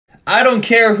I don't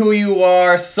care who you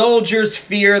are, soldiers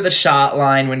fear the shot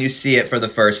line when you see it for the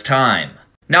first time.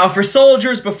 Now for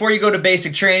soldiers, before you go to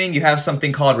basic training, you have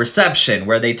something called reception,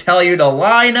 where they tell you to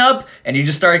line up and you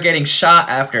just start getting shot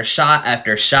after shot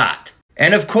after shot.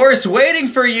 And of course, waiting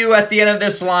for you at the end of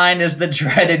this line is the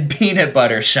dreaded peanut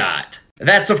butter shot.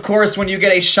 That's of course when you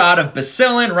get a shot of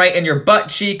bacillin right in your butt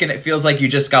cheek and it feels like you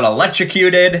just got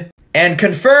electrocuted. And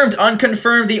confirmed,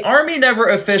 unconfirmed, the Army never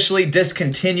officially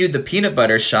discontinued the peanut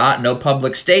butter shot, no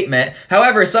public statement.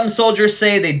 However, some soldiers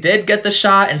say they did get the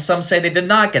shot and some say they did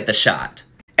not get the shot.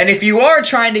 And if you are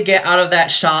trying to get out of that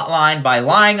shot line by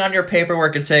lying on your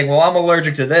paperwork and saying, well, I'm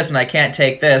allergic to this and I can't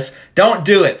take this, don't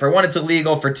do it. For one, it's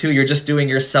illegal. For two, you're just doing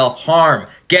yourself harm.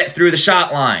 Get through the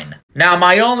shot line. Now,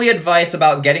 my only advice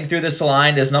about getting through this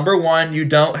line is, number one, you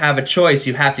don't have a choice.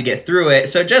 You have to get through it.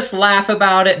 So just laugh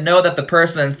about it. Know that the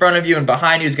person in front of you and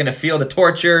behind you is going to feel the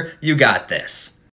torture. You got this.